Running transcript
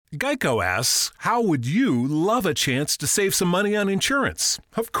Geico asks, how would you love a chance to save some money on insurance?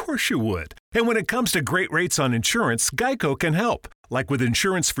 Of course you would. And when it comes to great rates on insurance, Geico can help. Like with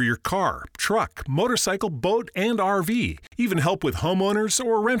insurance for your car, truck, motorcycle, boat, and RV. Even help with homeowners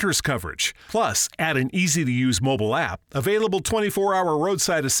or renters coverage. Plus, add an easy-to-use mobile app, available 24-hour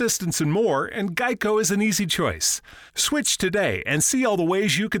roadside assistance and more, and Geico is an easy choice. Switch today and see all the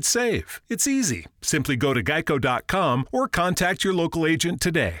ways you could save. It's easy. Simply go to geico.com or contact your local agent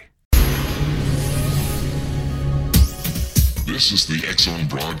today. This is the X-Zone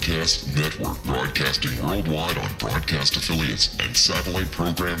Broadcast Network, broadcasting worldwide on broadcast affiliates and satellite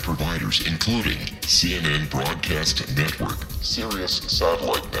program providers, including CNN Broadcast Network, Sirius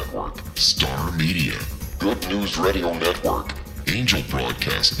Satellite Network, Star Media, Good News Radio Network, Angel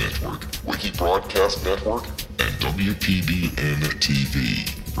Broadcast Network, Wiki Broadcast Network, and WPBN TV.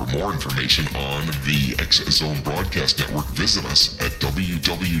 For more information on the X-Zone Broadcast Network, visit us at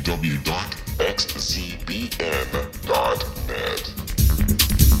www.xzbn.net.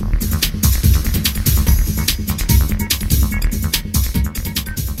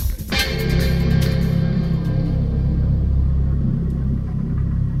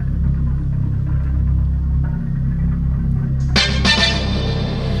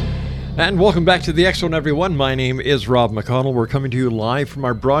 And welcome back to the X-Zone, everyone. My name is Rob McConnell. We're coming to you live from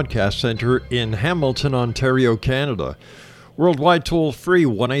our broadcast center in Hamilton, Ontario, Canada. Worldwide toll free,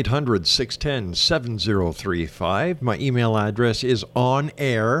 1-800-610-7035. My email address is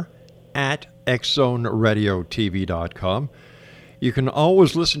onair@xzoneradiotv.com. You can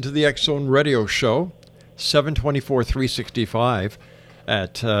always listen to the X-Zone Radio Show, 724-365,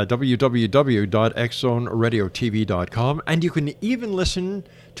 at www.xzoneradiotv.com. And you can even listen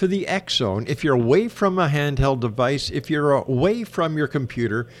to the X-Zone if you're away from a handheld device, if you're away from your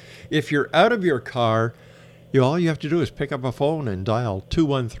computer, if you're out of your car. All you have to do is pick up a phone and dial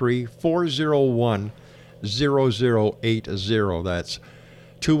 213-401-0080. That's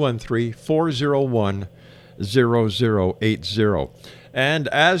 213-401-0080. And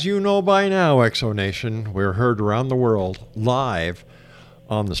as you know by now, X-Zone Nation, we're heard around the world live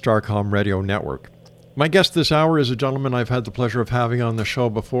on the Starcom Radio Network. My guest this hour is a gentleman I've had the pleasure of having on the show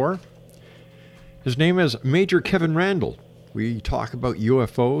before. His name is Major Kevin Randle. We talk about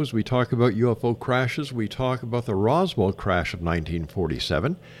UFOs, we talk about UFO crashes, we talk about the Roswell crash of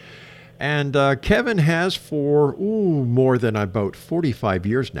 1947. And Kevin has for more than about 45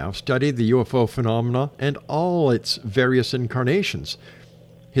 years now studied the UFO phenomena and all its various incarnations.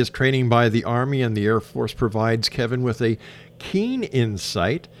 His training by the Army and the Air Force provides Kevin with a keen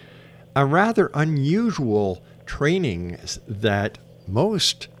insight, a rather unusual training that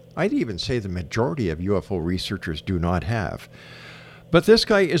most, I'd even say the majority of UFO researchers do not have. But this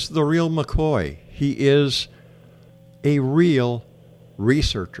guy is the real McCoy. He is a real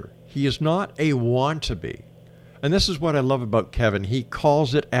researcher. He is not a wannabe. And this is what I love about Kevin. He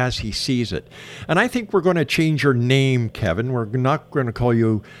calls it as he sees it. And I think we're going to change your name, Kevin. We're not going to call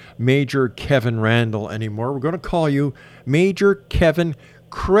you Major Kevin Randle anymore. We're going to call you Major Kevin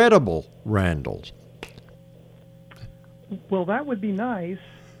Credible Randle. Well, that would be nice,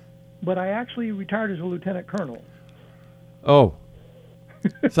 but I actually retired as a lieutenant colonel. Oh.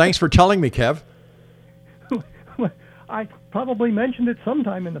 Thanks for telling me, Kev. I probably mentioned it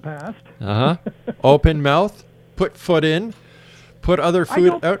sometime in the past. Open mouth, put foot in, put other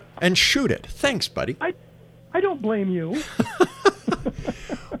food out, and shoot it. Thanks, buddy. I don't blame you.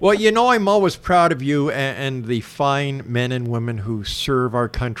 Well, I'm always proud of you and the fine men and women who serve our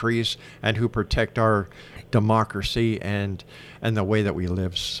countries and who protect our democracy and the way that we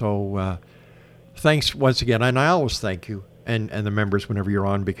live. So thanks once again. And I always thank you and the members whenever you're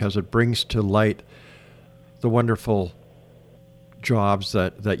on, because it brings to light the wonderful jobs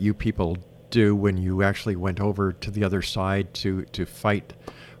that you people do when you actually went over to the other side to fight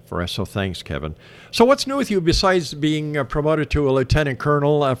for us. So thanks, Kevin. So what's new with you besides being promoted to a lieutenant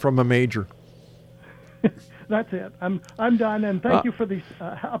colonel from a major? That's it. I'm done, and thank you for the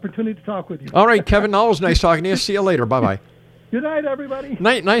opportunity to talk with you. All right, Kevin. Always nice talking to you. See you later. Bye-bye. Good night, everybody.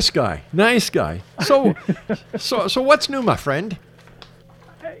 Nice guy. Nice guy. So what's new, my friend?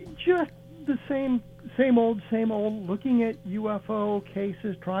 Just the same old, looking at UFO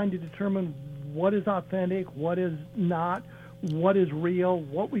cases, trying to determine what is authentic, what is not, what is real,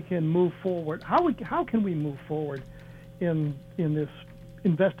 what we can move forward. How can we move forward in this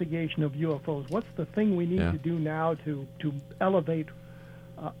investigation of UFOs? What's the thing we need to do now to elevate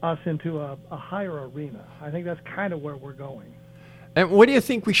us into a higher arena? I think that's kind of where we're going. And what do you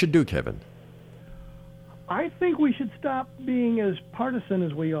think we should do, Kevin? I think we should stop being as partisan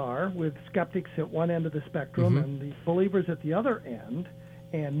as we are, with skeptics at one end of the spectrum and the believers at the other end,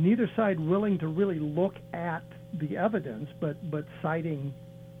 and neither side willing to really look at the evidence, but citing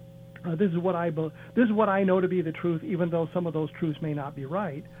this is what I know to be the truth, even though some of those truths may not be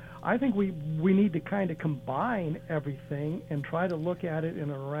right. I think we need to kind of combine everything and try to look at it in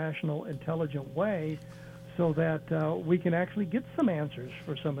a rational, intelligent way, so that we can actually get some answers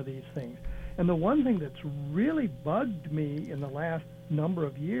for some of these things. And the one thing that's really bugged me in the last number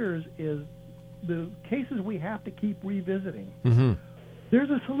of years is the cases we have to keep revisiting. Mm-hmm. There's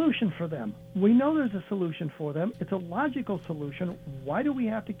a solution for them. We know there's a solution for them. It's a logical solution. Why do we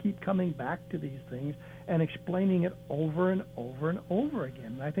have to keep coming back to these things and explaining it over and over and over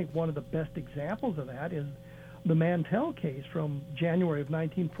again? And I think one of the best examples of that is the Mantell case from January of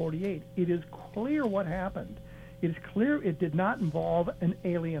 1948. It is clear what happened. It is clear it did not involve an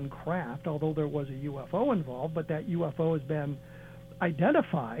alien craft, although there was a UFO involved, but that UFO has been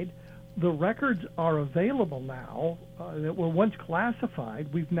identified. The records are available now that were once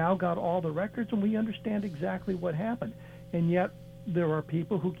classified. We've now got all the records, and we understand exactly what happened. And yet there are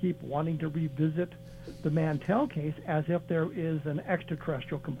people who keep wanting to revisit the Mantell case as if there is an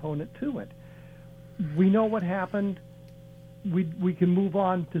extraterrestrial component to it. We know what happened. We can move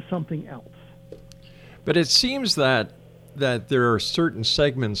on to something else. But it seems that there are certain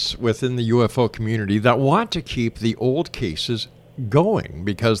segments within the UFO community that want to keep the old cases going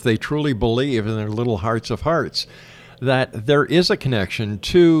because they truly believe in their little hearts of hearts that there is a connection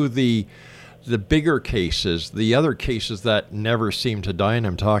to the bigger cases, the other cases that never seem to die. And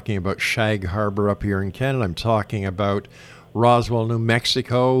I'm talking about Shag Harbor up here in Canada. I'm talking about Roswell, New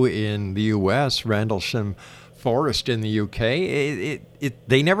Mexico in the U.S., Rendlesham Forest in the U.K.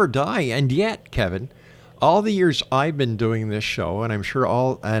 They never die. And yet, Kevin, all the years I've been doing this show, and I'm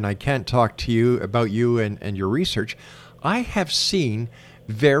sure and I can't talk to you about you and your research, I have seen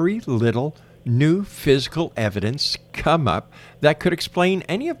very little new physical evidence come up that could explain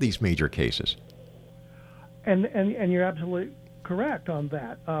any of these major cases. And you're absolutely correct on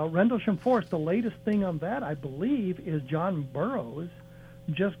that. Rendlesham Forest, the latest thing on that, I believe, is John Burroughs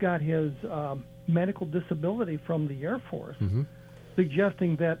just got his medical disability from the Air Force,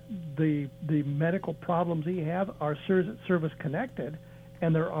 suggesting that the medical problems he has are service-connected,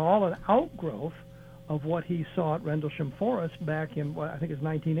 and they're all an outgrowth of what he saw at Rendlesham Forest back in, I think it's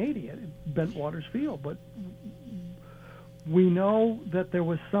 1980 at Bentwaters Field. But we know that there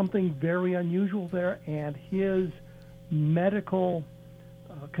was something very unusual there, and his medical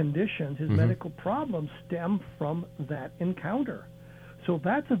conditions, his medical problems stem from that encounter. So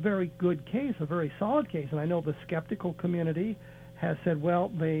that's a very good case, a very solid case. And I know the skeptical community has said, well,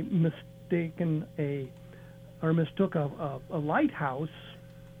 they mistook a lighthouse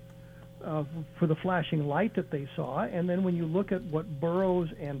for the flashing light that they saw. And then when you look at what Burroughs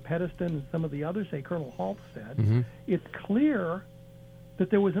and Pedeston and some of the others say, Colonel Halt said, it's clear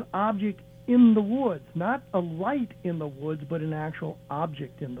that there was an object in the woods, not a light in the woods, but an actual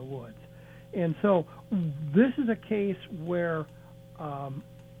object in the woods. And so this is a case where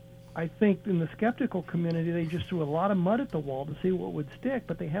I think in the skeptical community, they just threw a lot of mud at the wall to see what would stick,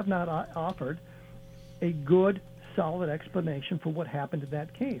 but they have not offered a good, solid explanation for what happened in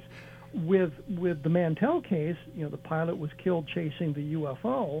that case. With the Mantell case, the pilot was killed chasing the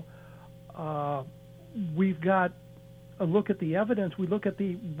UFO. We've got a look at the evidence. We look at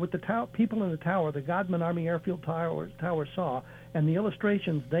what the people in the tower, the Godman Army Airfield Tower saw, and the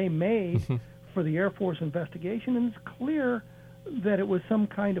illustrations they made for the Air Force investigation, and it's clear that it was some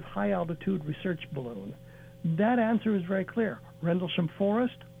kind of high-altitude research balloon. That answer is very clear. Rendlesham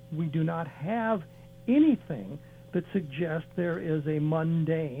Forest, we do not have anything that suggests there is a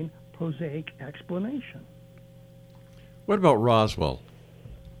mundane, prosaic explanation. What about Roswell?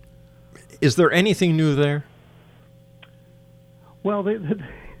 Is there anything new there? Well, the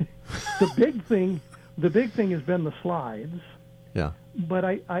big thing has been the slides. Yeah. But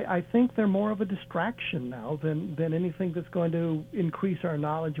I think they're more of a distraction now than anything that's going to increase our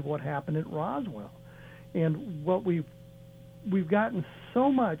knowledge of what happened at Roswell. And what we've gotten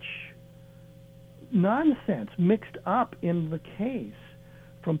so much nonsense mixed up in the case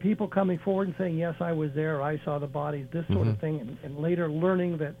from people coming forward and saying, yes, I was there, I saw the bodies, this sort of thing, and later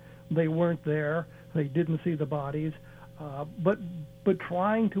learning that they weren't there, they didn't see the bodies, but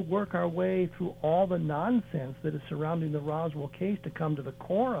trying to work our way through all the nonsense that is surrounding the Roswell case to come to the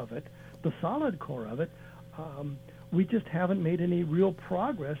core of it, the solid core of it. We just haven't made any real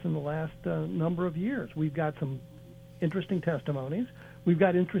progress in the last number of years. We've got some interesting testimonies. We've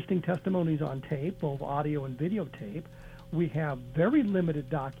got interesting testimonies on tape, both audio and videotape. We have very limited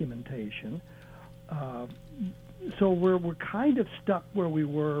documentation. So we're kind of stuck where we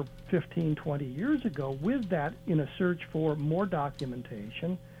were 15, 20 years ago with that, in a search for more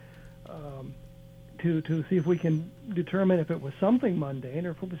documentation to see if we can determine if it was something mundane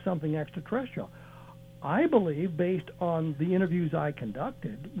or if it was something extraterrestrial. I believe, based on the interviews I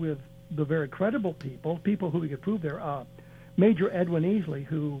conducted with the very credible people who we could prove there, Major Edwin Easley,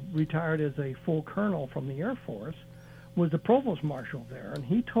 who retired as a full colonel from the Air Force, was the provost marshal there, and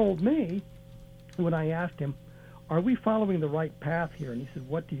he told me, when I asked him, are we following the right path here? And he said,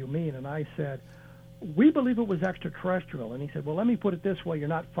 what do you mean? And I said, we believe it was extraterrestrial. And he said, well, let me put it this way, you're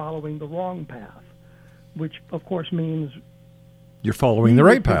not following the wrong path, which, of course, means you're following the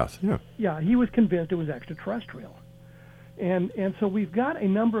right path. Yeah. Yeah, he was convinced it was extraterrestrial. And so we've got a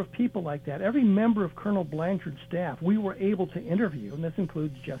number of people like that. Every member of Colonel Blanchard's staff we were able to interview, and this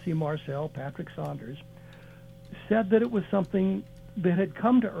includes Jesse Marcel, Patrick Saunders, said that it was something that had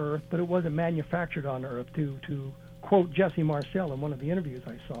come to Earth, but it wasn't manufactured on Earth, to quote Jesse Marcel in one of the interviews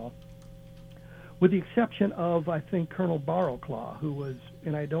I saw, with the exception of, I think, Colonel Barrowclaw, who was,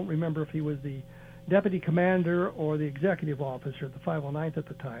 and I don't remember if he was the deputy commander or the executive officer at the 509th at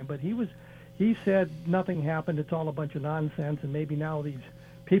the time, but he said nothing happened, it's all a bunch of nonsense, and maybe now these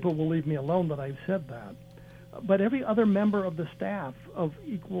people will leave me alone that I've said that. But every other member of the staff of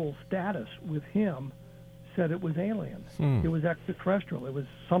equal status with him said it was alien. It was extraterrestrial. It was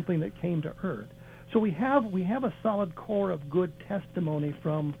something that came to Earth. So we have a solid core of good testimony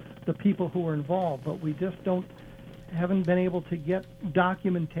from the people who were involved, but we just haven't been able to get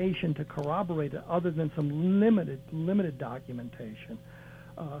documentation to corroborate it, other than some limited documentation.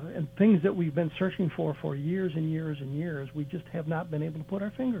 And things that we've been searching for years and years and years, we just have not been able to put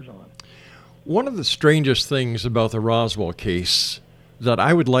our fingers on. One of the strangest things about the Roswell case that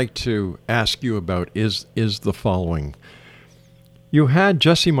I would like to ask you about is the following. You had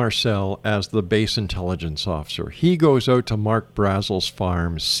Jesse Marcel as the base intelligence officer. He goes out to Mark Brazel's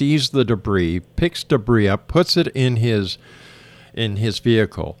farm, sees the debris, picks debris up, puts it in his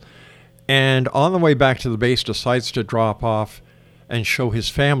vehicle, and on the way back to the base decides to drop off and show his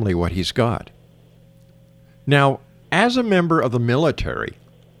family what he's got. Now, as a member of the military,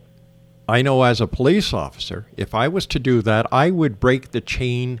 I know as a police officer, if I was to do that, I would break the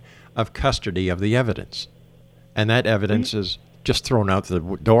chain of custody of the evidence. And that evidence is just thrown out the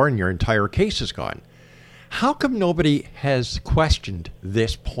door and your entire case is gone. How come nobody has questioned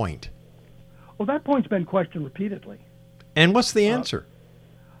this point? Well, that point's been questioned repeatedly. And what's the answer?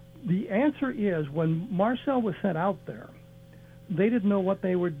 The answer is, when Marcel was sent out there, they didn't know what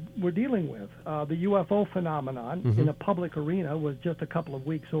they were dealing with. The UFO phenomenon in a public arena was just a couple of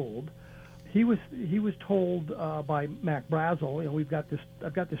weeks old. He was told by Mac Brazel,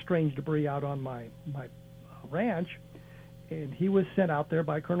 I've got this strange debris out on my ranch, and he was sent out there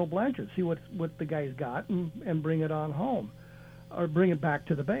by Colonel Blanchard, see what the guy's got and bring it on home, or bring it back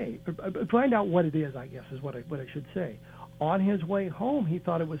to the bay. Find out what it is, I guess, is what I should say. On his way home, he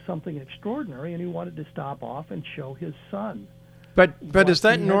thought it was something extraordinary, and he wanted to stop off and show his son. But is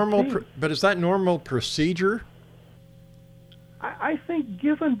that normal? But is that normal procedure? I think,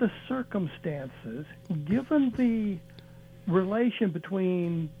 given the circumstances, given the relation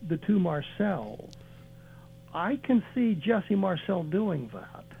between the two Marcels, I can see Jesse Marcel doing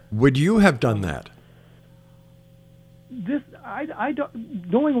that. Would you have done that? I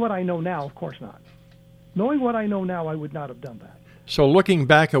don't. Knowing what I know now, of course not. Knowing what I know now, I would not have done that. So, looking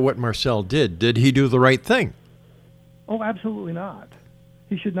back at what Marcel did he do the right thing? Oh, absolutely not.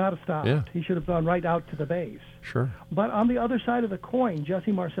 He should not have stopped. Yeah. He should have gone right out to the base. Sure. But on the other side of the coin,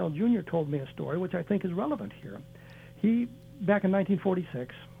 Jesse Marcel Jr. told me a story which I think is relevant here. He, back in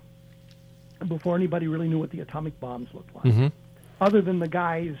 1946, before anybody really knew what the atomic bombs looked like, other than the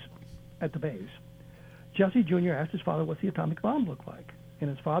guys at the base, Jesse Jr. asked his father, what's the atomic bomb look like? And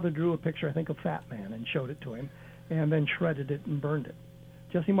his father drew a picture, I think, of Fat Man and showed it to him, and then shredded it and burned it.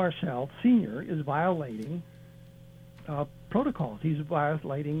 Jesse Marcel Sr. is violating protocols. He's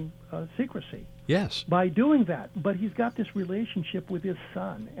violating secrecy. Yes. By doing that. But he's got this relationship with his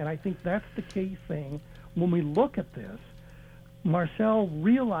son, and I think that's the key thing. When we look at this, Marcel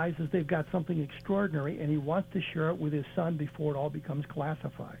realizes they've got something extraordinary, and he wants to share it with his son before it all becomes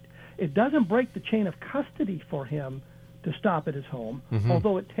classified. It doesn't break the chain of custody for him to stop at his home,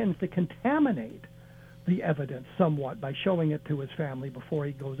 although it tends to contaminate the evidence somewhat by showing it to his family before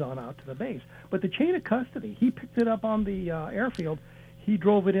he goes on out to the base. But the chain of custody, he picked it up on the airfield. He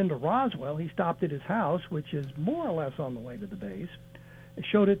drove it into Roswell. He stopped at his house, which is more or less on the way to the base,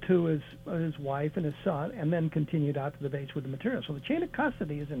 showed it to his wife and his son, and then continued out to the base with the material. So the chain of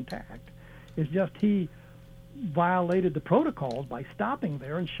custody is intact. It's just he violated the protocols by stopping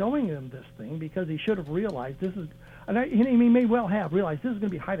there and showing them this thing, because he should have realized this is, and he may well have realized this is going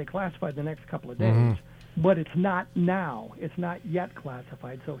to be highly classified the next couple of days, but it's not now. It's not yet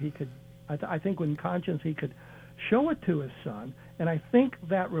classified, so he could, I think in conscience he could show it to his son, and I think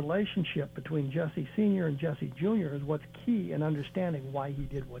that relationship between Jesse Sr. and Jesse Jr. is what's key in understanding why he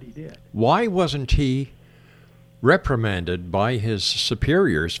did what he did. Why wasn't he reprimanded by his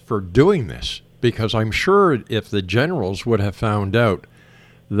superiors for doing this? Because I'm sure if the generals would have found out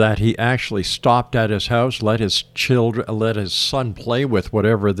that he actually stopped at his house, let his son play with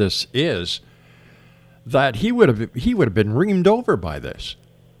whatever this is, that he would have been reamed over by this.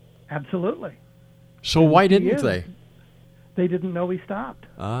 Absolutely. So why didn't they? They didn't know he stopped.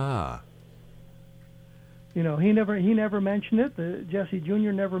 Ah. He never mentioned it. Jesse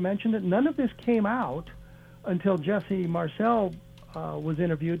Jr. never mentioned it. None of this came out until Jesse Marcel was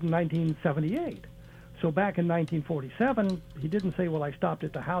interviewed in 1978. So back in 1947, he didn't say, well, I stopped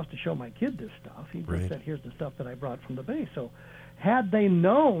at the house to show my kid this stuff. He just said, here's the stuff that I brought from the base. So had they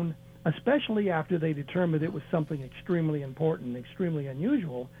known, especially after they determined it was something extremely important, extremely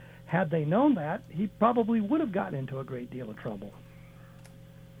unusual, had they known that, he probably would have gotten into a great deal of trouble.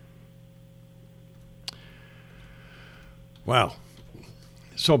 Wow.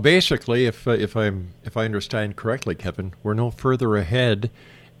 So basically, if I understand correctly, Kevin, we're no further ahead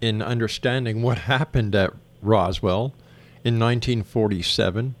in understanding what happened at Roswell in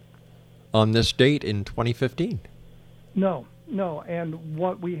 1947 on this date in 2015. No. And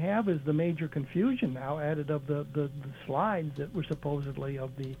what we have is the major confusion now added of the slides that were supposedly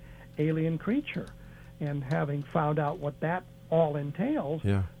of the alien creature. And having found out what that all entails,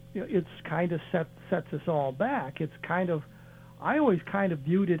 it's kind of sets us all back. It's kind of, I always kind of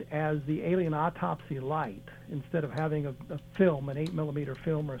viewed it as the alien autopsy light. Instead of having a film, an 8mm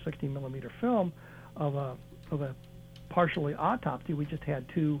film or a 16mm film of a partially autopsy, we just had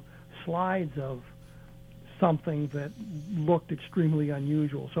two slides of something that looked extremely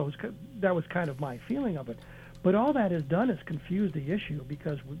unusual. So that was kind of my feeling of it. But all that has done is confuse the issue,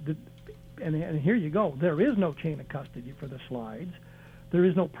 because, and here you go, there is no chain of custody for the slides. There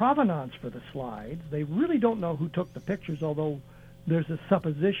is no provenance for the slides. They really don't know who took the pictures, although there's a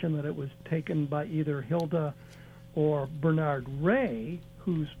supposition that it was taken by either Hilda or Bernard Ray,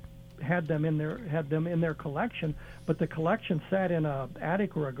 who's had them in their collection, but the collection sat in an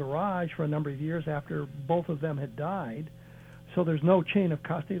attic or a garage for a number of years after both of them had died. So there's no chain of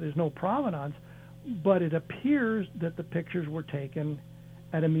custody, there's no provenance, but it appears that the pictures were taken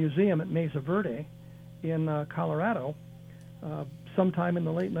at a museum at Mesa Verde in Colorado sometime in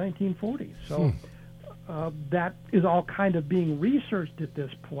the late 1940s. So that is all kind of being researched at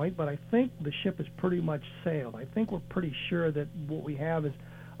this point, but I think the ship has pretty much sailed. I think we're pretty sure that what we have is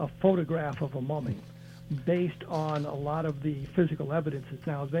a photograph of a mummy based on a lot of the physical evidence that's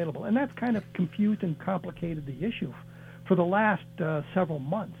now available. And that's kind of confused and complicated the issue for the last several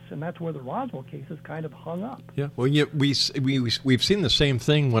months, and that's where the Roswell case is kind of hung up. Yeah, well, we've seen the same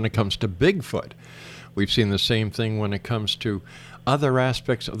thing when it comes to Bigfoot. We've seen the same thing when it comes to other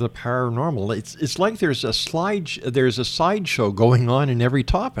aspects of the paranormal. It's like there's a sideshow going on in every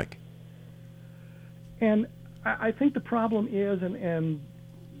topic. And I think the problem is, and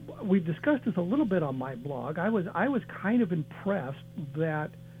we've discussed this a little bit on my blog, I was kind of impressed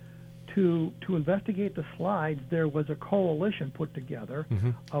that to investigate the slides, there was a coalition put together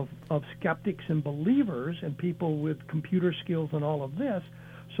of skeptics and believers and people with computer skills and all of this,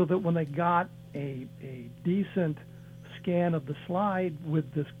 so that when they got a decent scan of the slide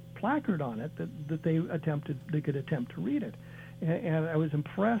with this placard on it, that they could attempt to read it. And I was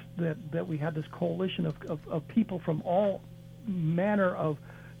impressed that we had this coalition of people from all manner of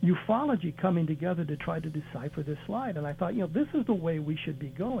ufology coming together to try to decipher this slide. And I thought, this is the way we should be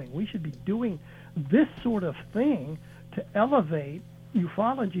going. We should be doing this sort of thing to elevate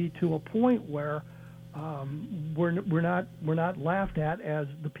ufology to a point where we're not laughed at as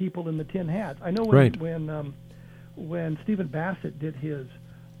the people in the tin hats. I know when Stephen Bassett did his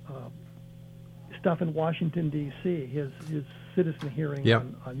stuff in Washington, D.C., his citizen hearing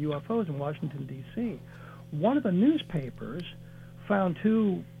on UFOs in Washington, D.C., one of the newspapers found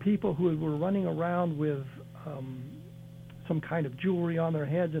two people who were running around with some kind of jewelry on their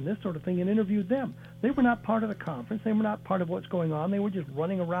heads and this sort of thing, and interviewed them. They were not part of the conference. They were not part of what's going on. They were just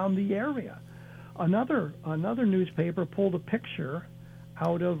running around the area. Another newspaper pulled a picture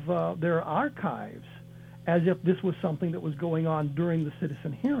out of their archives as if this was something that was going on during the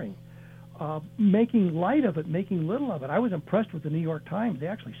citizen hearing, making light of it, making little of it. I was impressed with the New York Times. They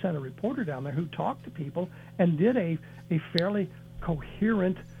actually sent a reporter down there who talked to people and did a fairly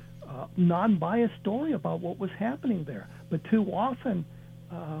coherent non-biased story about what was happening there. But too often,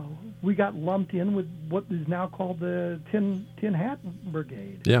 we got lumped in with what is now called the Tin Hat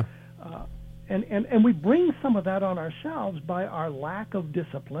Brigade. Yeah. And we bring some of that on ourselves by our lack of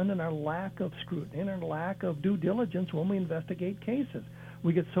discipline and our lack of scrutiny and our lack of due diligence when we investigate cases.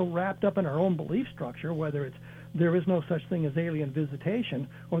 We get so wrapped up in our own belief structure, whether it's there is no such thing as alien visitation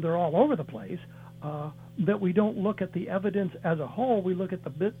or they're all over the place, that we don't look at the evidence as a whole. We look at the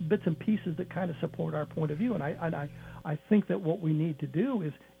bits and pieces that kind of support our point of view. And I think that what we need to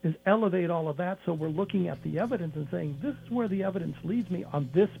do is elevate all of that, so we're looking at the evidence and saying, this is where the evidence leads me on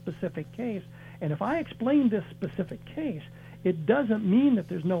this specific case. And if I explain this specific case, it doesn't mean that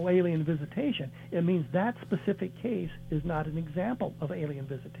there's no alien visitation. It means that specific case is not an example of alien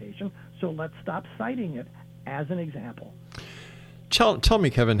visitation, so let's stop citing it as an example. Tell me,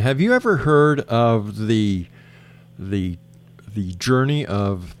 Kevin, have you ever heard of the journey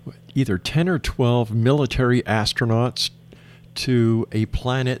of either 10 or 12 military astronauts to a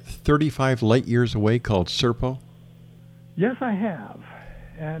planet 35 light years away called Serpo? Yes, I have,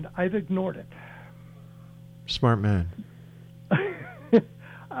 and I've ignored it. Smart man. That's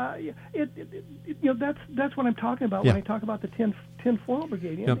what I'm talking about when I talk about the tinfoil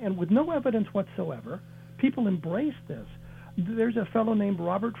brigade, and with no evidence whatsoever, people embrace this. There's a fellow named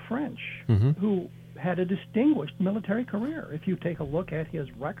Robert French who had a distinguished military career. If you take a look at his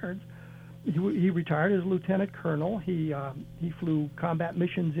records, he retired as lieutenant colonel. He flew combat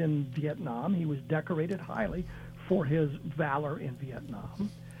missions in Vietnam. He was decorated highly for his valor in Vietnam.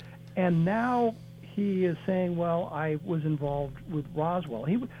 And now he is saying, well, I was involved with Roswell.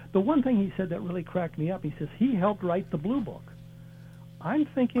 The one thing he said that really cracked me up, he says he helped write the Blue Book. I'm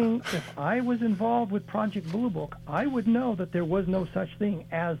thinking if I was involved with Project Blue Book, I would know that there was no such thing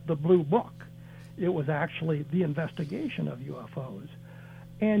as the Blue Book. It was actually the investigation of UFOs.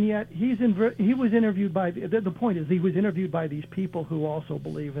 And yet he was interviewed by, the point is he was interviewed by these people who also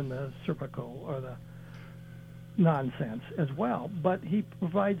believe in the Serpico or the nonsense as well. But he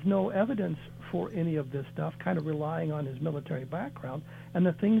provides no evidence for any of this stuff, kind of relying on his military background. And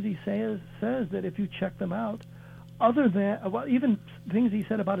the things he says that if you check them out, other than, well, even things he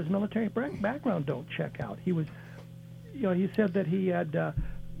said about his military background don't check out. He said that he had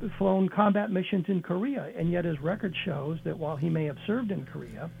flown combat missions in Korea, and yet his record shows that while he may have served in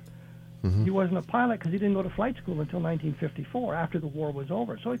Korea, he wasn't a pilot because he didn't go to flight school until 1954, after the war was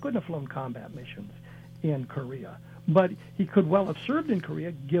over. So he couldn't have flown combat missions in Korea. But he could well have served in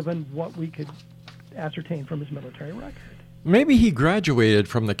Korea, given what we could ascertain from his military record. Maybe he graduated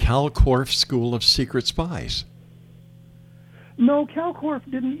from the Kalkorff School of Secret Spies. No, Kalkorff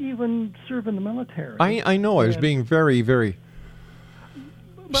didn't even serve in the military. I know. I was being very, very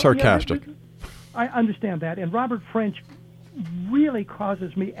sarcastic. Yeah, I understand that. And Robert French really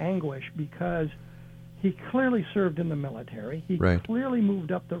causes me anguish because he clearly served in the military. He clearly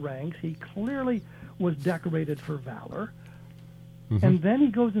moved up the ranks. He clearly was decorated for valor. And then he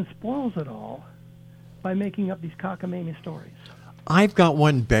goes and spoils it all by making up these cockamamie stories. I've got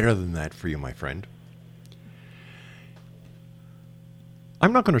one better than that for you, my friend.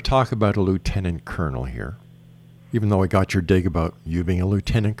 I'm not going to talk about a lieutenant colonel here, even though I got your dig about you being a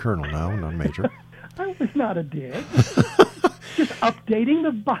lieutenant colonel now, not major. That was not a dig. Just updating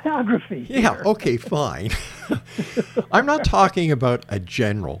the biography here. Yeah, okay, fine. I'm not talking about a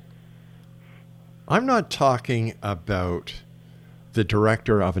general. I'm not talking about the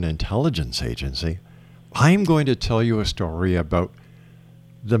director of an intelligence agency. I'm going to tell you a story about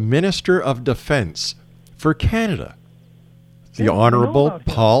the Minister of Defense for Canada, the Honorable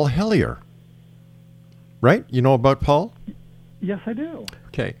Paul Hellyer. Right? You know about Paul? Yes, I do.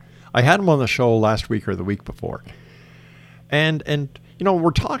 Okay. I had him on the show last week or the week before. And you know,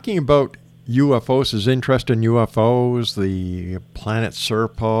 we're talking about UFOs, his interest in UFOs, the planet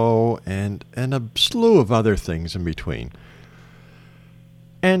Serpo, and a slew of other things in between.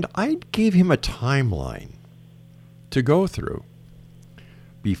 And I gave him a timeline to go through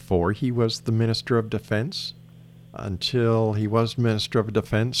before he was the Minister of Defense, until he was Minister of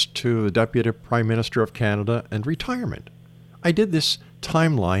Defense, to the Deputy Prime Minister of Canada, and retirement. I did this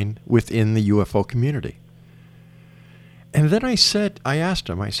timeline within the UFO community. And then I asked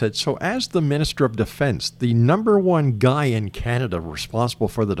him, so as the Minister of Defense, the number one guy in Canada responsible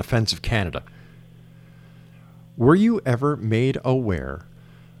for the defense of Canada, were you ever made aware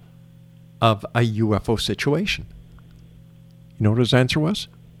of a UFO situation? You know what his answer was?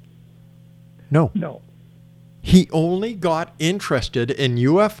 No. No. He only got interested in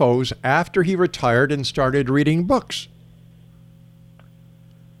UFOs after he retired and started reading books.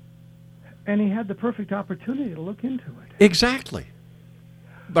 And he had the perfect opportunity to look into it. Exactly.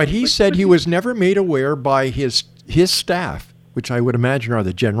 But he said he was never made aware by his staff, which I would imagine are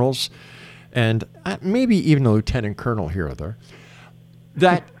the generals and maybe even a lieutenant colonel here or there,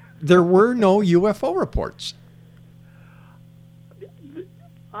 that there were no UFO reports.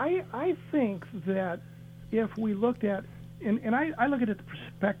 I think that if we looked at, and I look at it the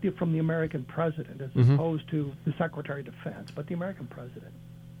perspective from the American president as opposed to the Secretary of Defense, but the American president,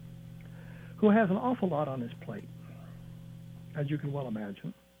 who has an awful lot on his plate, as you can well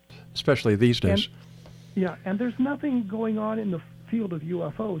imagine. Especially these days. And there's nothing going on in the field of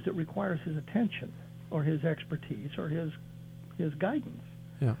UFOs that requires his attention or his expertise or his guidance.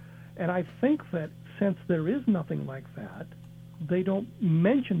 Yeah. And I think that since there is nothing like that, they don't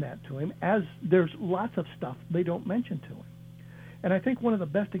mention that to him, as there's lots of stuff they don't mention to him. And I think one of the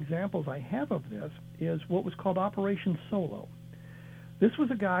best examples I have of this is what was called Operation Solo. This was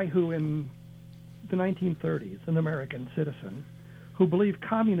a guy who in the 1930s, an American citizen, who believed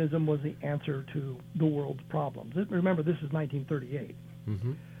communism was the answer to the world's problems. Remember, this is 1938.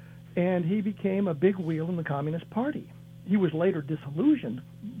 Mm-hmm. And he became a big wheel in the Communist Party. He was later disillusioned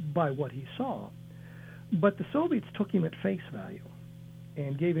by what he saw. But the Soviets took him at face value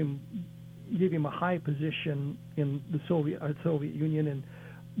and gave him a high position in the Soviet Union and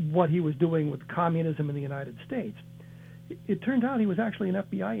what he was doing with communism in the United States. It turned out he was actually an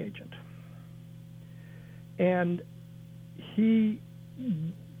FBI agent. And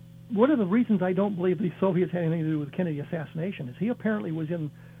one of the reasons I don't believe the Soviets had anything to do with the Kennedy assassination is he apparently was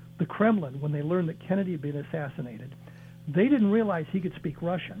in the Kremlin when they learned that Kennedy had been assassinated. They didn't realize he could speak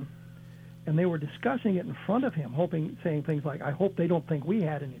Russian, and they were discussing it in front of him, saying things like, I hope they don't think we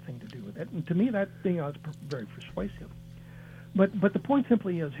had anything to do with it. And to me, that thing was very persuasive. But the point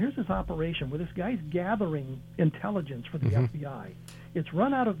simply is, here's this operation where this guy's gathering intelligence for the FBI. It's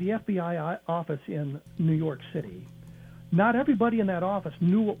run out of the FBI office in New York City. Not everybody in that office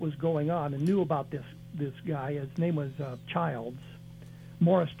knew what was going on and knew about this guy. His name was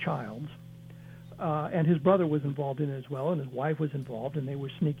Morris Childs. And his brother was involved in it as well, and his wife was involved, and they were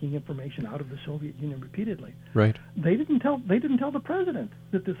sneaking information out of the Soviet Union repeatedly. Right. They didn't tell the president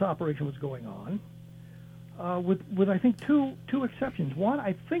that this operation was going on, with I think two exceptions. One,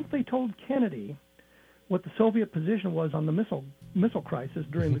 I think they told Kennedy what the Soviet position was on the missile crisis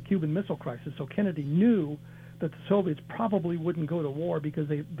during the Cuban Missile Crisis, so Kennedy knew that the Soviets probably wouldn't go to war because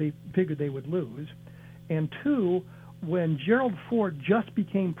they figured they would lose. And two, when Gerald Ford just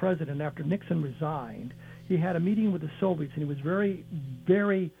became president after Nixon resigned, he had a meeting with the Soviets, and he was very,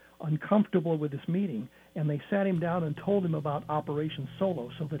 very uncomfortable with this meeting, and they sat him down and told him about Operation Solo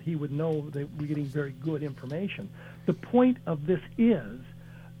so that he would know they were getting very good information. The point of this is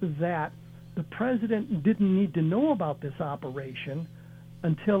that the president didn't need to know about this operation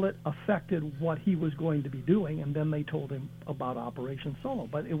until it affected what he was going to be doing, and then they told him about Operation Solo.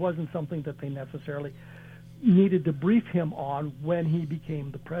 But it wasn't something that they necessarily needed to brief him on when he became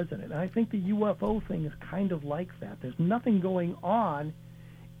the president. And I think the UFO thing is kind of like that. There's nothing going on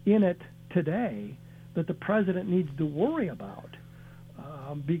in it today that the president needs to worry about,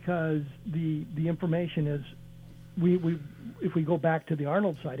 because the information is, if we go back to the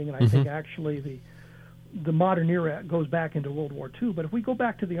Arnold sighting, and I think actually the modern era goes back into World War II, but if we go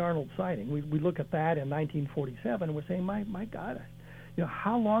back to the Arnold sighting, we look at that in 1947, and we're saying, my God,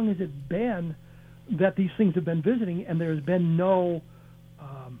 how long has it been that these things have been visiting, and there's been no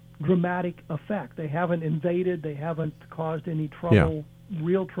dramatic effect? They haven't invaded, they haven't caused any trouble,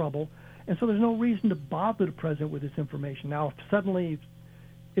 real trouble, and so there's no reason to bother the president with this information. Now,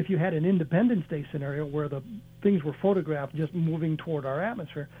 if you had an Independence Day scenario where the things were photographed just moving toward our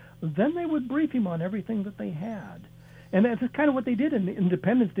atmosphere, then they would brief him on everything that they had. And that's kind of what they did in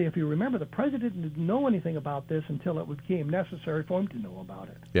Independence Day. If you remember, the president didn't know anything about this until it became necessary for him to know about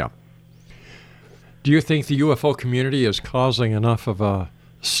it. Yeah. Do you think the UFO community is causing enough of a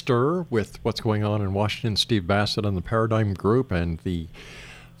stir with what's going on in Washington, Steve Bassett and the Paradigm Group, and the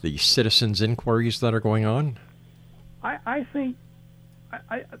citizens' inquiries that are going on? I think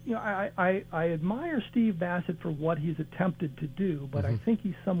I admire Steve Bassett for what he's attempted to do, but I think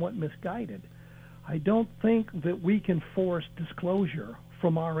he's somewhat misguided. I don't think that we can force disclosure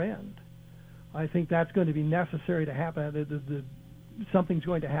from our end. I think that's going to be necessary to happen. Something's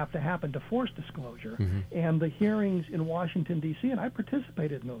going to happen to force disclosure. And the hearings in Washington, D.C., and I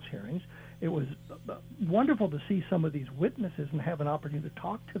participated in those hearings, it was wonderful to see some of these witnesses and have an opportunity to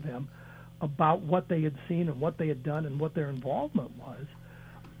talk to them about what they had seen and what they had done and what their involvement was.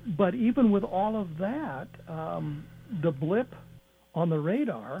 But even with all of that, the blip on the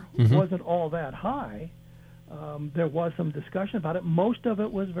radar wasn't all that high. There was some discussion about it. Most of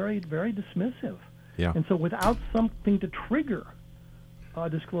it was very, very dismissive. Yeah. And so without something to trigger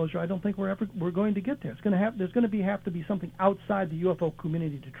disclosure, I don't think we're going to get there. There's going to have to be something outside the UFO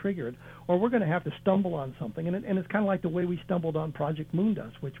community to trigger it, or we're going to have to stumble on something. And it's kind of like the way we stumbled on Project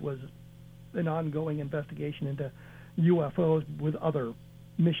Moondust, which was an ongoing investigation into UFOs with other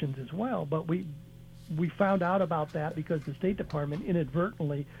missions as well. But we found out about that because the State Department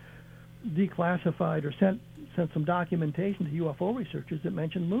inadvertently declassified or sent some documentation to UFO researchers that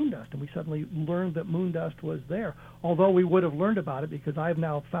mentioned moondust, and we suddenly learned that moondust was there. Although we would have learned about it because I've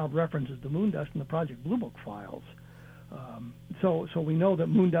now found references to moondust in the Project Blue Book files. So we know that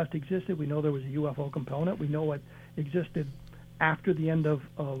moondust existed. We know there was a UFO component. We know it existed after the end of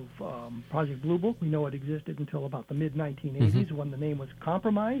Project Blue Book. We know it existed until about the mid-1980s when the name was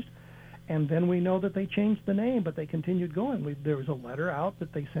compromised. And then we know that they changed the name, but they continued going. There was a letter out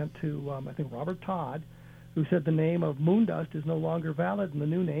that they sent to, I think, Robert Todd, who said the name of moondust is no longer valid and the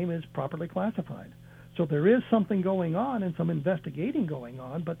new name is properly classified. So there is something going on and some investigating going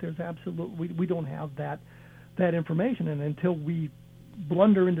on, but there's we don't have that information. And until we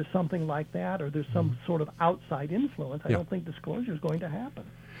blunder into something like that or there's some sort of outside influence, I don't think disclosure is going to happen.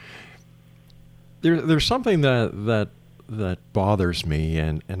 There's something that bothers me,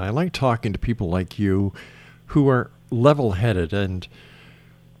 and I like talking to people like you who are level-headed, and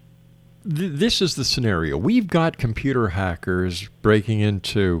this is the scenario. We've got computer hackers breaking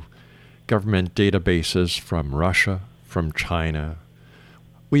into government databases from Russia, from China.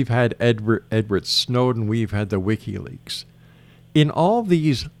 We've had Edward Snowden. We've had the WikiLeaks. In all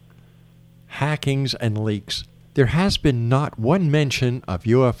these hackings and leaks, there has been not one mention of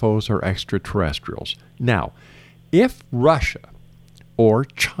UFOs or extraterrestrials. Now, if Russia or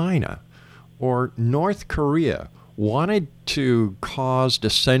China or North Korea wanted to cause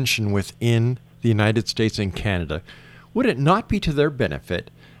dissension within the United States and Canada, would it not be to their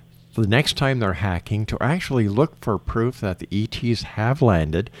benefit the next time they're hacking to actually look for proof that the ETs have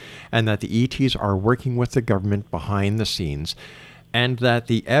landed and that the ETs are working with the government behind the scenes and that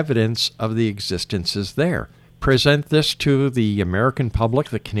the evidence of the existence is there? Present this to the American public,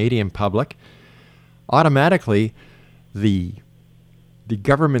 the Canadian public. Automatically, the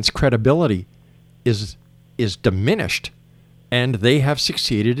government's credibility is diminished, and they have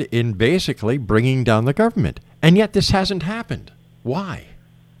succeeded in basically bringing down the government. And yet this hasn't happened. Why?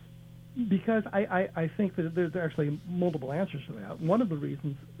 Because I think that there's actually multiple answers to that. One of the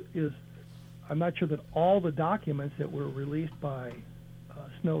reasons is I'm not sure that all the documents that were released by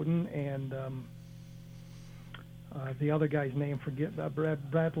Snowden and the other guy's name,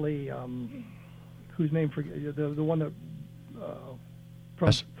 Bradley, whose name, the one that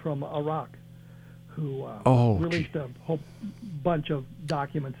from Iraq, who released a whole bunch of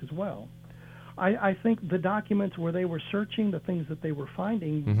documents as well. I think the documents where they were searching, the things that they were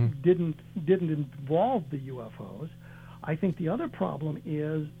finding, didn't involve the UFOs. I think the other problem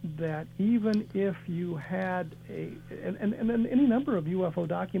is that even if you had and any number of UFO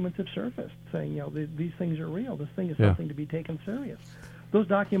documents have surfaced saying, these things are real, this thing is something to be taken serious. Those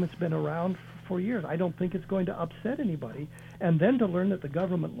documents have been around for years. I don't think it's going to upset anybody. And then to learn that the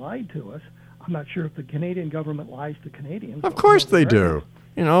government lied to us, I'm not sure if the Canadian government lies to Canadians. Of course they do.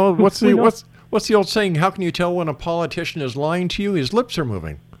 What's the old saying? How can you tell when a politician is lying to you? His lips are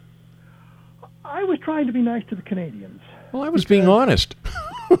moving. I was trying to be nice to the Canadians. Well, I was being honest.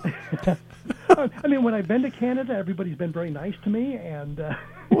 I mean, when I've been to Canada, everybody's been very nice to me, and.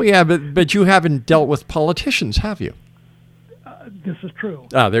 Well, yeah, but you haven't dealt with politicians, have you? This is true.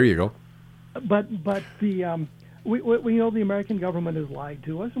 Ah, there you go. But the we know the American government has lied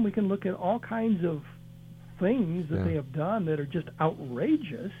to us, and we can look at all kinds of things that they have done that are just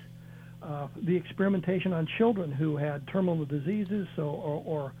outrageous. The experimentation on children who had terminal diseases,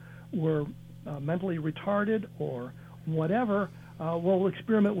 or were mentally retarded, or whatever. We'll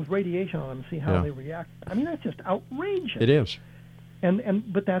experiment with radiation on them and see how they react. I mean, that's just outrageous. It is.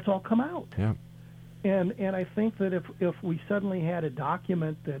 But that's all come out. Yeah. And I think that if we suddenly had a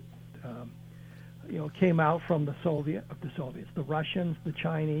document that came out from the Soviets, the Russians, the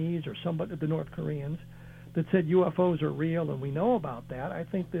Chinese, or somebody, the North Koreans, that said UFOs are real and we know about that, I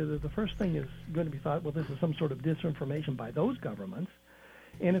think the first thing is going to be thought, well, this is some sort of disinformation by those governments,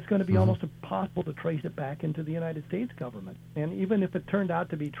 and it's going to be almost impossible to trace it back into the United States government. And even if it turned out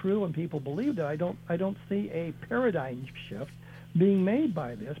to be true and people believed it, I don't see a paradigm shift being made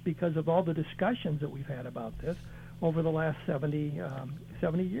by this because of all the discussions that we've had about this over the last 70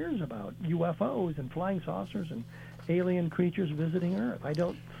 years about UFOs and flying saucers and alien creatures visiting Earth. I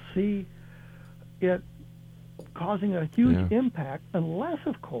don't see it causing a huge impact unless,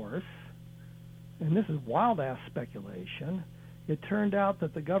 of course, and this is wild-ass speculation, it turned out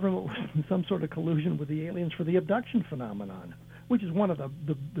that the government was in some sort of collusion with the aliens for the abduction phenomenon, which is one of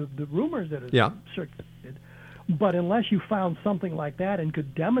the rumors that is Yeah. circulated. But unless you found something like that and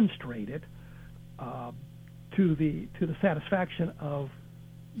could demonstrate it to the satisfaction of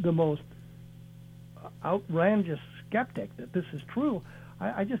the most outrageous skeptic that this is true,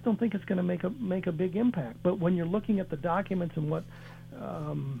 I just don't think it's going to make a big impact. But when you're looking at the documents and what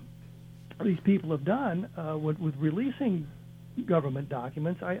these people have done with releasing government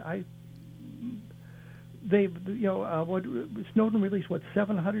documents, Snowden released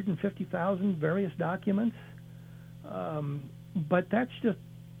 750,000 various documents, but that's just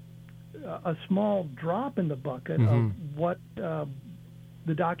a small drop in the bucket of what the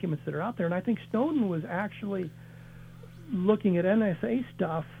documents that are out there. And I think Snowden was actually looking at NSA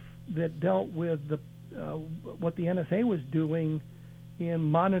stuff that dealt with what the NSA was doing in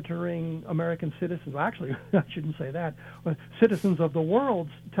monitoring American citizens. Well, actually, I shouldn't say that. Citizens of the world's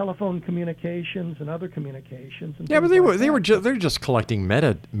telephone communications and other communications. And but they're just collecting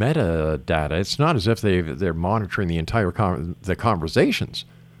metadata. It's not as if they're monitoring the entire the conversations.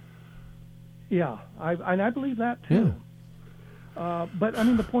 Yeah, I believe that too. Yeah. But I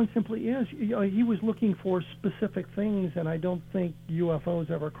mean, the point simply is, he was looking for specific things, and I don't think UFOs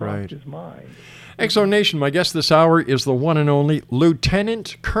ever crossed his mind. Exo Nation, my guest this hour is the one and only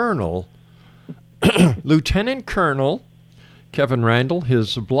Lieutenant Colonel Kevin Randle.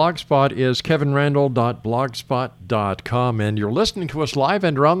 His blogspot is kevinrandle.blogspot.com, and you're listening to us live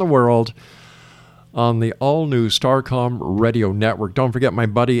and around the world on the all-new Starcom Radio Network. Don't forget, my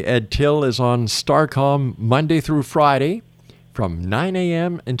buddy Ed Till is on Starcom Monday through Friday from 9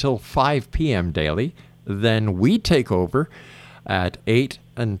 a.m. until 5 p.m. daily. Then we take over at 8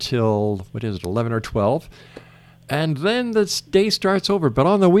 until, 11 or 12. And then the day starts over. But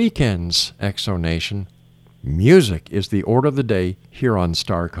on the weekends, Exo Nation, music is the order of the day here on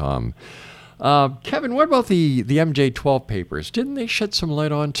Starcom. Kevin, what about the MJ-12 papers? Didn't they shed some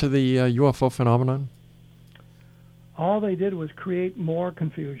light onto the UFO phenomenon? All they did was create more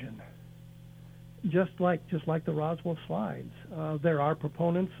confusion. Just like the Roswell slides. There are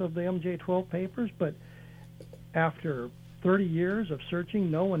proponents of the MJ-12 papers, but after 30 years of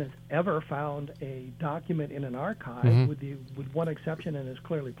searching, no one has ever found a document in an archive, with one exception, and it's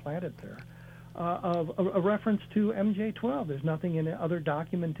clearly planted there, of a reference to MJ-12. There's nothing in other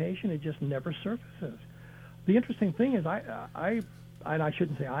documentation. It just never surfaces. The interesting thing is, and I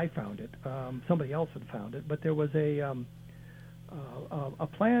shouldn't say I found it. Somebody else had found it, but there was a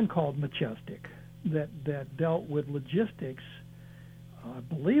plan called Majestic that dealt with logistics. I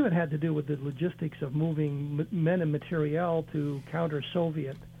believe it had to do with the logistics of moving men and materiel to counter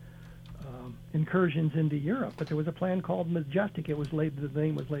Soviet incursions into Europe. But there was a plan called Majestic. The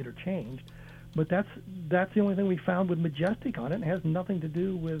name was later changed. But that's the only thing we found with Majestic on it. It has nothing to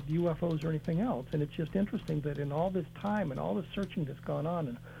do with UFOs or anything else. And it's just interesting that in all this time and all the searching that's gone on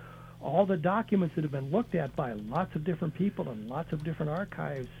and all the documents that have been looked at by lots of different people and lots of different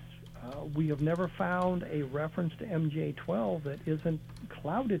archives, we have never found a reference to MJ-12 that isn't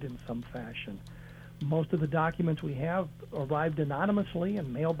clouded in some fashion. Most of the documents we have arrived anonymously in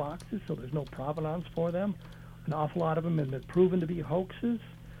mailboxes, so there's no provenance for them. An awful lot of them have been proven to be hoaxes.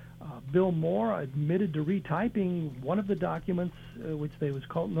 Bill Moore admitted to retyping one of the documents, which they was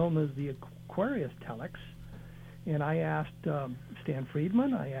known as the Aquarius Telex. And I asked Stan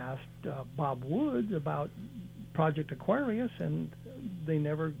Friedman, I asked Bob Woods about Project Aquarius, and they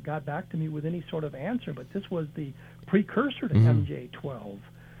never got back to me with any sort of answer. But this was the precursor to MJ-12.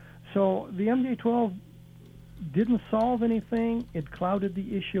 So the MJ-12 didn't solve anything. It clouded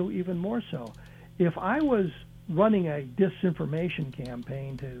the issue even more so. If I was running a disinformation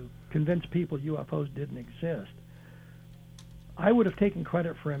campaign to convince people UFOs didn't exist, I would have taken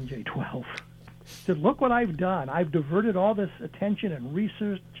credit for MJ-12. Said, look what I've done. I've diverted all this attention and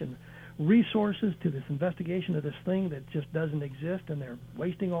research and resources to this investigation of this thing that just doesn't exist, and they're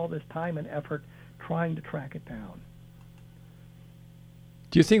wasting all this time and effort trying to track it down.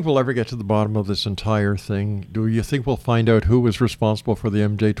 Do you think we'll ever get to the bottom of this entire thing? Do you think we'll find out who was responsible for the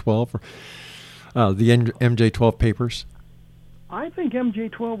MJ-12 or the MJ-12 papers? I think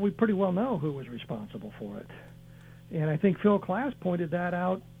MJ-12, we pretty well know who was responsible for it. And I think Phil Klass pointed that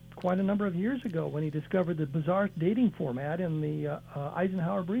out quite a number of years ago when he discovered the bizarre dating format in the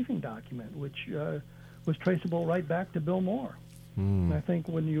Eisenhower briefing document, which was traceable right back to Bill Moore. And I think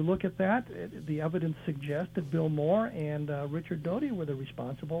when you look at that, the evidence suggests that Bill Moore and Richard Doty were the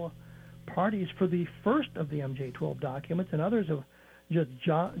responsible parties for the first of the MJ-12 documents, and others have just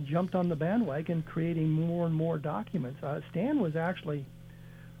jumped on the bandwagon creating more and more documents. Stan was actually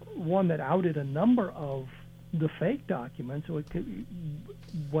one that outed a number of the fake documents.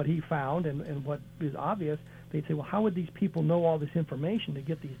 What he found and what is obvious, they'd say, well, how would these people know all this information to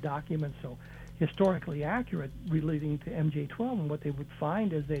get these documents so historically accurate relating to MJ-12? And what they would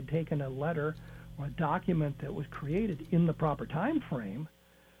find is they'd taken a letter or a document that was created in the proper time frame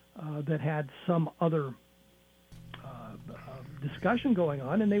that had some other discussion going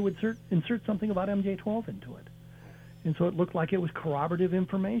on, and they would insert something about MJ-12 into it. And so it looked like it was corroborative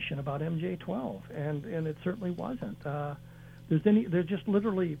information about MJ-12, and it certainly wasn't. There's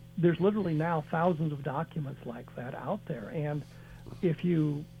literally now thousands of documents like that out there. And if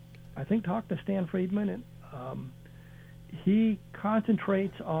you, I think, talk to Stan Friedman, and he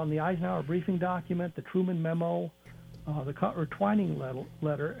concentrates on the Eisenhower briefing document, the Truman memo, the Twining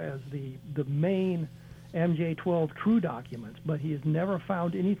letter as the main MJ-12 true documents, but he has never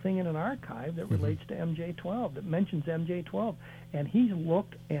found anything in an archive that relates to MJ-12, that mentions MJ-12. And he's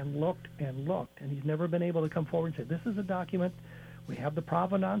looked and looked and looked, and he's never been able to come forward and say, this is a document, we have the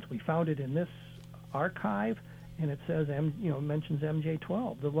provenance, we found it in this archive, and it says, mentions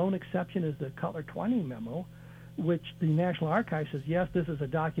MJ-12. The lone exception is the Cutler-Twining memo, which the National Archives says, yes, this is a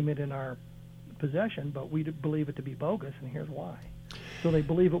document in our possession, but we believe it to be bogus, and here's why. So they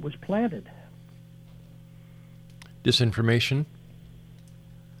believe it was planted. Disinformation?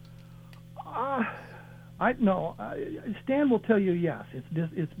 Stan will tell you yes.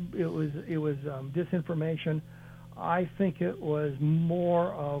 It was disinformation. I think it was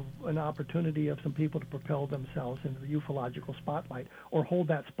more of an opportunity of some people to propel themselves into the ufological spotlight or hold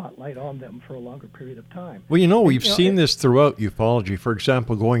that spotlight on them for a longer period of time. Well, we've seen this throughout ufology. For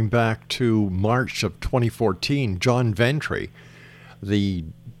example, going back to March of 2014, John Ventry, the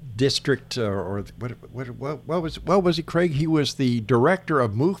district, what was he, Craig? He was the director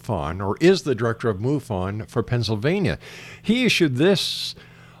of MUFON, or is the director of MUFON for Pennsylvania. He issued this,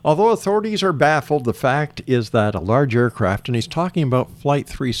 although authorities are baffled, the fact is that a large aircraft, and he's talking about Flight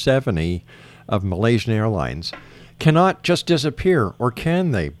 370 of Malaysian Airlines, cannot just disappear, or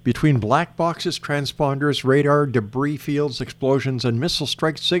can they? Between black boxes, transponders, radar, debris fields, explosions, and missile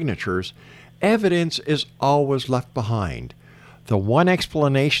strike signatures, evidence is always left behind. The one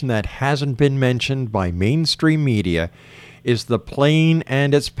explanation that hasn't been mentioned by mainstream media is the plane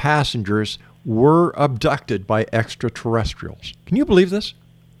and its passengers were abducted by extraterrestrials. Can you believe this?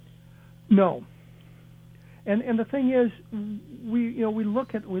 No. And the thing is, we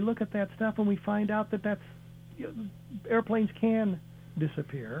look at that stuff and we find out that airplanes can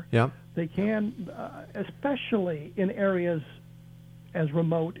disappear. Yeah. They can, especially in areas as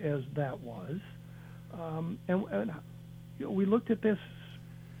remote as that was, and we looked at this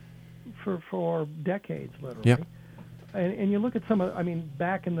for decades, literally. Yep. And you look at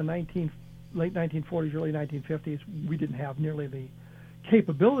back in the late 1940s, early 1950s, we didn't have nearly the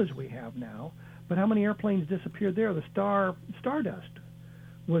capabilities we have now. But how many airplanes disappeared there? The Stardust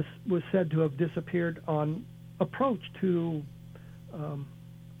was said to have disappeared on approach to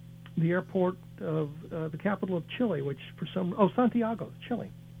the airport of the capital of Chile, which Santiago,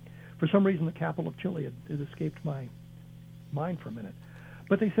 Chile. For some reason, the capital of Chile had escaped my mind for a minute.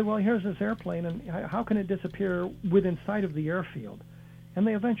 But they said, well, here's this airplane, and how can it disappear within sight of the airfield? And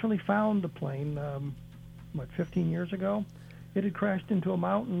they eventually found the plane, 15 years ago? It had crashed into the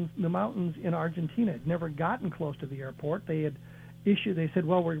mountains in Argentina. It had never gotten close to the airport. They said,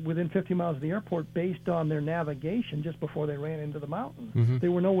 well, we're within 50 miles of the airport based on their navigation just before they ran into the mountain. Mm-hmm. They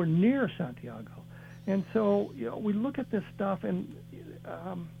were nowhere near Santiago. And so, we look at this stuff, and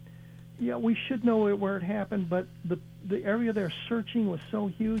we should know where it happened, but the area they're searching was so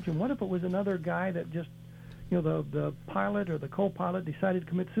huge. And what if it was another guy that just, the pilot or the co-pilot decided to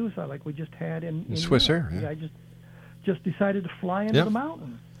commit suicide, like we just had in Swiss Europe. Air? Yeah. The guy just decided to fly into the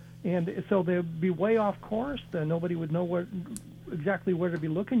mountain, and so they'd be way off course. Nobody would know exactly where to be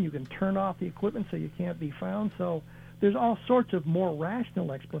looking. You can turn off the equipment so you can't be found. So there's all sorts of more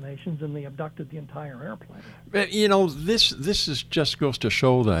rational explanations than they abducted the entire airplane. This is just goes to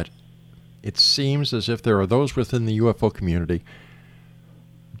show that it seems as if there are those within the UFO community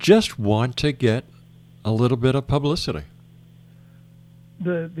just want to get a little bit of publicity.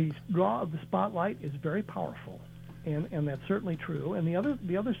 The draw of the spotlight is very powerful, and that's certainly true. And the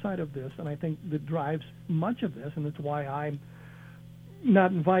other side of this, and I think that drives much of this, and that's why I'm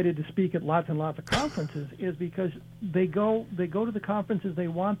not invited to speak at lots and lots of conferences, is because they go to the conferences, they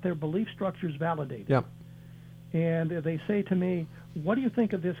want their belief structures validated. Yep. And they say to me, what do you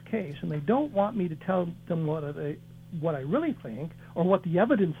think of this case? And they don't want me to tell them what I really think or what the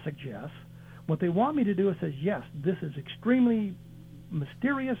evidence suggests. What they want me to do is say, yes, this is extremely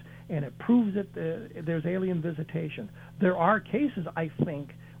mysterious, and it proves that there's alien visitation. There are cases, I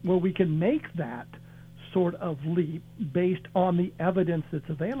think, where we can make that sort of leap based on the evidence that's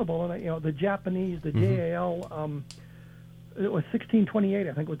available. And the Japanese, the JAL, it was 1628,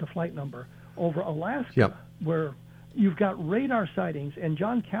 I think, was the flight number over Alaska, where you've got radar sightings. And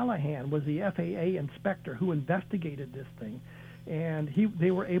John Callahan was the FAA inspector who investigated this thing, and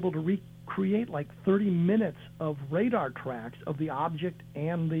they were able to recreate like 30 minutes of radar tracks of the object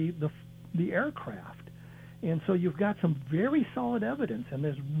and the aircraft. And so you've got some very solid evidence, and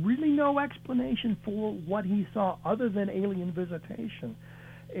there's really no explanation for what he saw other than alien visitation.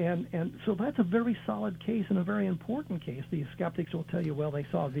 And so that's a very solid case and a very important case. The skeptics will tell you, well, they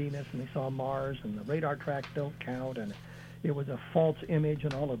saw Venus and they saw Mars, and the radar tracks don't count, and it was a false image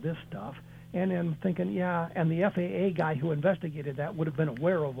and all of this stuff. And I'm thinking, yeah, and the FAA guy who investigated that would have been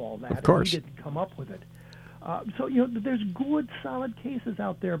aware of all that. Of course. And he didn't come up with it. So, there's good, solid cases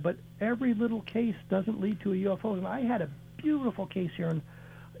out there, but every little case doesn't lead to a UFO. And I had a beautiful case here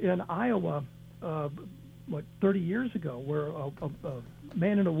in Iowa, 30 years ago, where a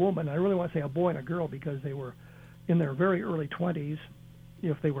man and a woman, I really want to say a boy and a girl because they were in their very early 20s,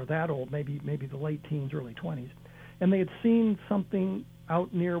 if they were that old, maybe the late teens, early 20s, and they had seen something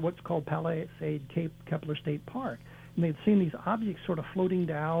out near what's called Palisade Cape Kepler State Park. And they'd seen these objects sort of floating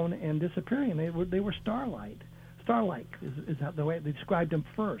down and disappearing. And they were starlike is the way they described them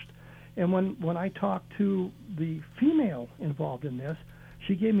first. And when I talked to the female involved in this,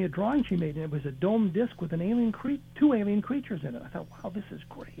 she gave me a drawing she made, and it was a domed disc with two alien creatures in it. I thought, wow, this is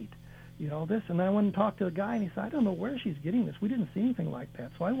great, this. And then I went and talked to the guy, and he said, I don't know where she's getting this. We didn't see anything like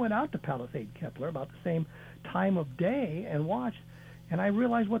that. So I went out to Palisade Kepler about the same time of day and watched. And I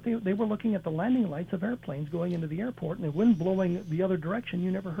realized what they were looking at the landing lights of airplanes going into the airport, and the wind blowing the other direction.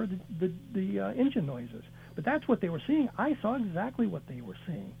 You never heard the engine noises. But that's what they were seeing. I saw exactly what they were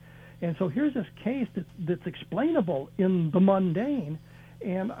seeing. And so here's this case that's explainable in the mundane.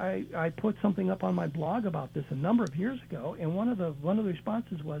 And I put something up on my blog about this a number of years ago, and one of the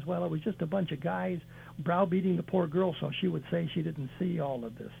responses was, well, it was just a bunch of guys browbeating the poor girl so she would say she didn't see all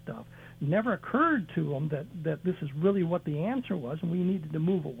of this stuff. Never occurred to them that this is really what the answer was, and we needed to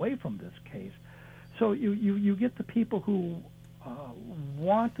move away from this case. So you get the people who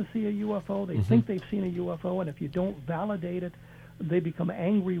want to see a UFO, they think they've seen a UFO, and if you don't validate it, they become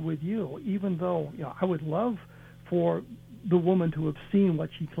angry with you, even though I would love for the woman to have seen what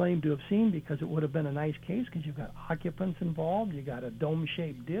she claimed to have seen, because it would have been a nice case, because you've got occupants involved, you got a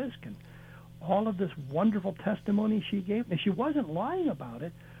dome-shaped disc, and all of this wonderful testimony she gave. And she wasn't lying about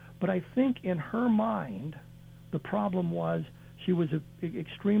it, but I think in her mind, the problem was she was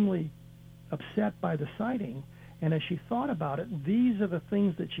extremely upset by the sighting, and as she thought about it, these are the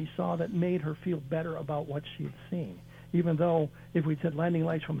things that she saw that made her feel better about what she had seen. Even though if we'd said landing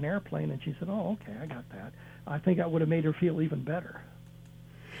lights from an airplane, and she said, oh, okay, I got that, I think that would have made her feel even better.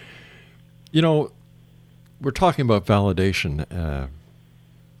 We're talking about validation,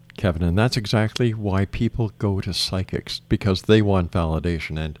 Kevin, and that's exactly why people go to psychics, because they want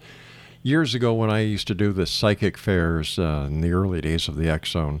validation. And years ago when I used to do the psychic fairs in the early days of the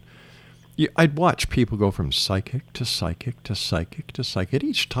X Zone, I'd watch people go from psychic to psychic to psychic to psychic,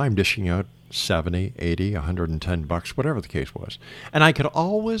 each time dishing out $70, $80, $110, whatever the case was. And I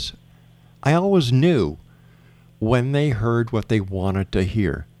always knew when they heard what they wanted to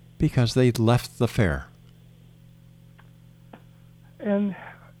hear, because they'd left the fair. And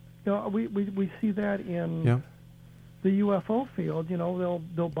we see that in the UFO field.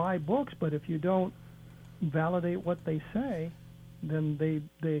 They'll buy books, but if you don't validate what they say, then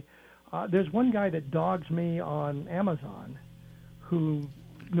they there's one guy that dogs me on Amazon, who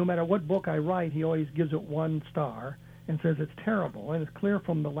no matter what book I write, he always gives it 1 star and says it's terrible. And it's clear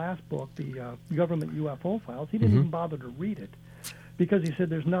from the last book, the government UFO files, he didn't even bother to read it, because he said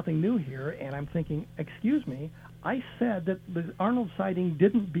there's nothing new here. And I'm thinking, excuse me, I said that the Arnold sighting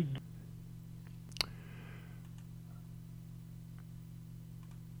didn't begin.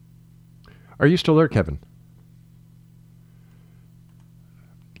 Are you still there, Kevin?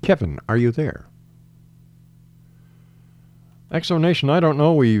 Kevin, are you there? Exonation, I don't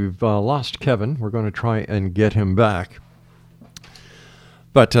know. We've lost Kevin. We're going to try and get him back.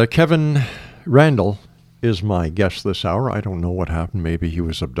 But Kevin Randle is my guest this hour. I don't know what happened. Maybe he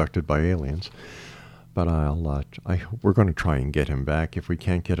was abducted by aliens. But we're going to try and get him back. If we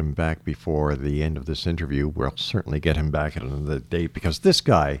can't get him back before the end of this interview, we'll certainly get him back at another date, because this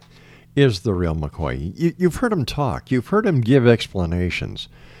guy is the real McCoy. You've heard him talk. You've heard him give explanations.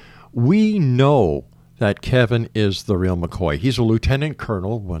 We know that Kevin is the real McCoy. He's a lieutenant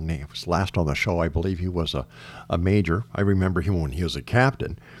colonel. When he was last on the show, I believe he was a major. I remember him when he was a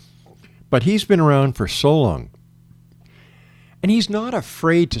captain. But he's been around for so long. And he's not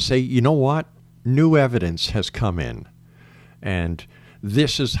afraid to say, you know what? new evidence has come in, and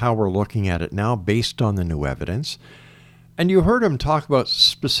this is how we're looking at it now based on the new evidence. And you heard him talk about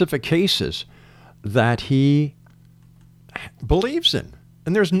specific cases that he believes in.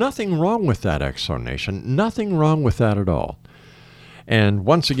 And there's nothing wrong with that, Exonation. Nothing wrong with that at all. And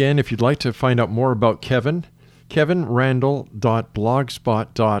once again, if you'd like to find out more about Kevin,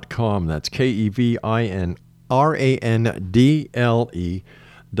 kevinrandle.blogspot.com. That's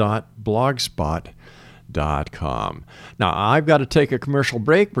kevinrandle.blogspot.com. Now, I've got to take a commercial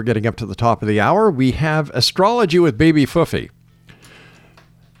break. We're getting up to the top of the hour. We have Astrology with Baby Foofy.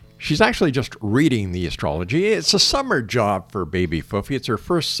 She's actually just reading the astrology. It's a summer job for Baby Foofy. It's her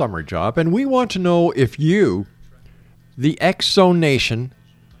first summer job. And we want to know if you, the X-Zone Nation,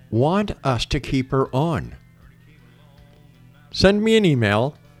 want us to keep her on. Send me an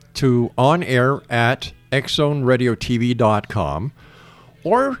email to onair@xzoneradiotv.com,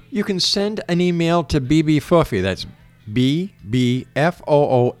 or you can send an email to bbfoofy. That's BBFOOFIE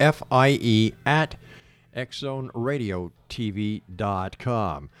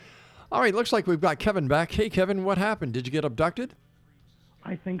 @xzoneradiotv.com. All right, looks like we've got Kevin back. Hey, Kevin, what happened? Did you get abducted?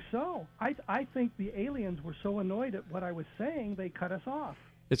 I think so. I think the aliens were so annoyed at what I was saying, they cut us off.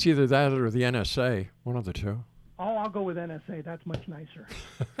 It's either that or the NSA, one of the two. Oh, I'll go with NSA. That's much nicer.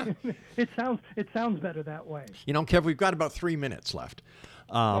 It sounds better that way. You know, Kev, we've got about 3 minutes left.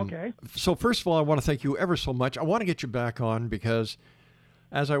 Okay. So first of all, I want to thank you ever so much. I want to get you back on because,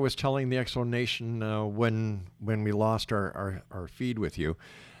 as I was telling the X-Zone Nation when we lost our feed with you,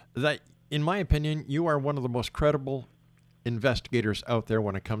 that in my opinion, you are one of the most credible investigators out there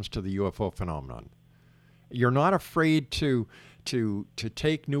when it comes to the UFO phenomenon. You're not afraid to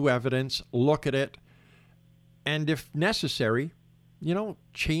take new evidence, look at it, and if necessary,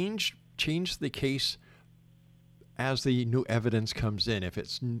 change the case as the new evidence comes in. If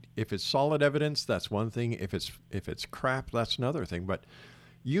it's solid evidence, that's one thing. If it's crap, that's another thing. But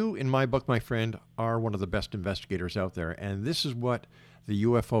you, in my book, my friend, are one of the best investigators out there, and this is what the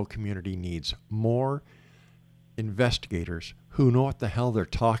UFO community needs: more investigators who know what the hell they're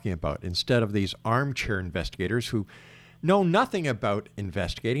talking about, instead of these armchair investigators who know nothing about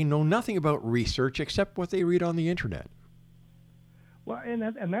investigating, know nothing about research except what they read on the internet. Well, and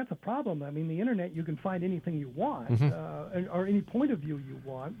that's a problem. I mean, the internet, you can find anything you want, or any point of view you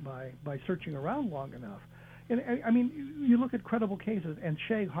want by searching around long enough. And I mean, you look at credible cases, and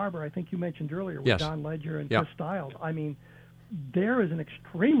Shag Harbor, I think you mentioned earlier, with Yes. Don Ledger and Yep. Chris Stiles. I mean, there is an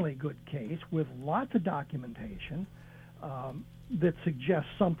extremely good case with lots of documentation that suggests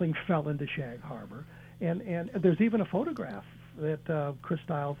something fell into Shag Harbor. And there's even a photograph that Chris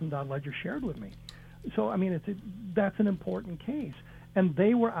Stiles and Don Ledger shared with me. So, I mean, that's an important case. And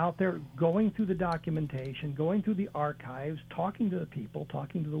they were out there going through the documentation, going through the archives, talking to the people,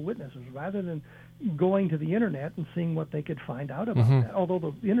 talking to the witnesses, rather than going to the internet and seeing what they could find out about that.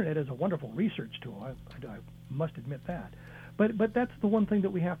 Although the internet is a wonderful research tool, I must admit that. But that's the one thing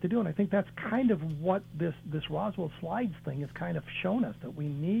that we have to do, and I think that's kind of what this Roswell slides thing has kind of shown us, that we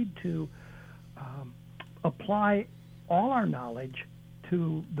need to apply all our knowledge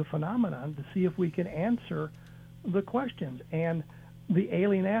to the phenomenon to see if we can answer the questions. And the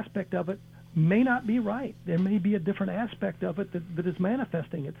alien aspect of it may not be right. There may be a different aspect of it that is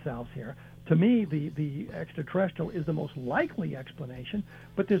manifesting itself here. To me, the extraterrestrial is the most likely explanation,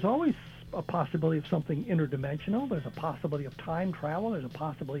 but there's always a possibility of something interdimensional. There's a possibility of time travel. There's a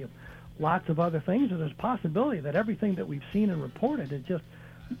possibility of lots of other things. And there's a possibility that everything that we've seen and reported is just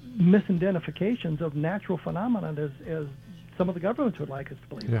misidentifications of natural phenomena, as some of the governments would like us to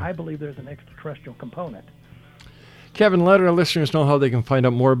believe. Yeah. I believe there's an extraterrestrial component. Kevin, let our listeners know how they can find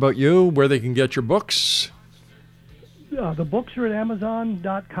out more about you, where they can get your books. The books are at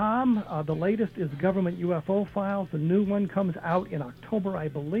Amazon.com. The latest is Government UFO Files. The new one comes out in October, I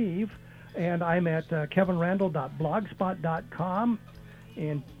believe. And I'm at kevinrandle.blogspot.com.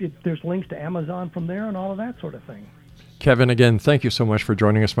 And there's links to Amazon from there and all of that sort of thing. Kevin, again, thank you so much for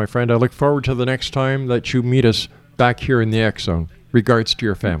joining us, my friend. I look forward to the next time that you meet us back here in the X Zone. Regards to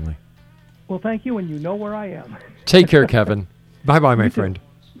your family. Well, thank you, and you know where I am. Take care, Kevin. Bye-bye, my friend.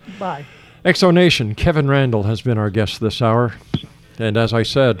 Bye. X-Zone Nation, Kevin Randle has been our guest this hour. And as I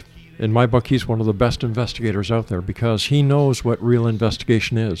said, in my book, he's one of the best investigators out there because he knows what real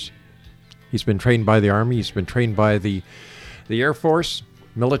investigation is. He's been trained by the Army. He's been trained by the Air Force,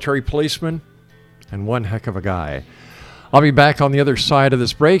 military policeman, and one heck of a guy. I'll be back on the other side of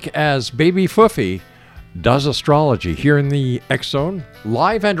this break as Baby Foofy does astrology here in the X Zone,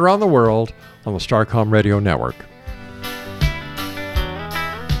 live and around the world on the Starcom Radio Network.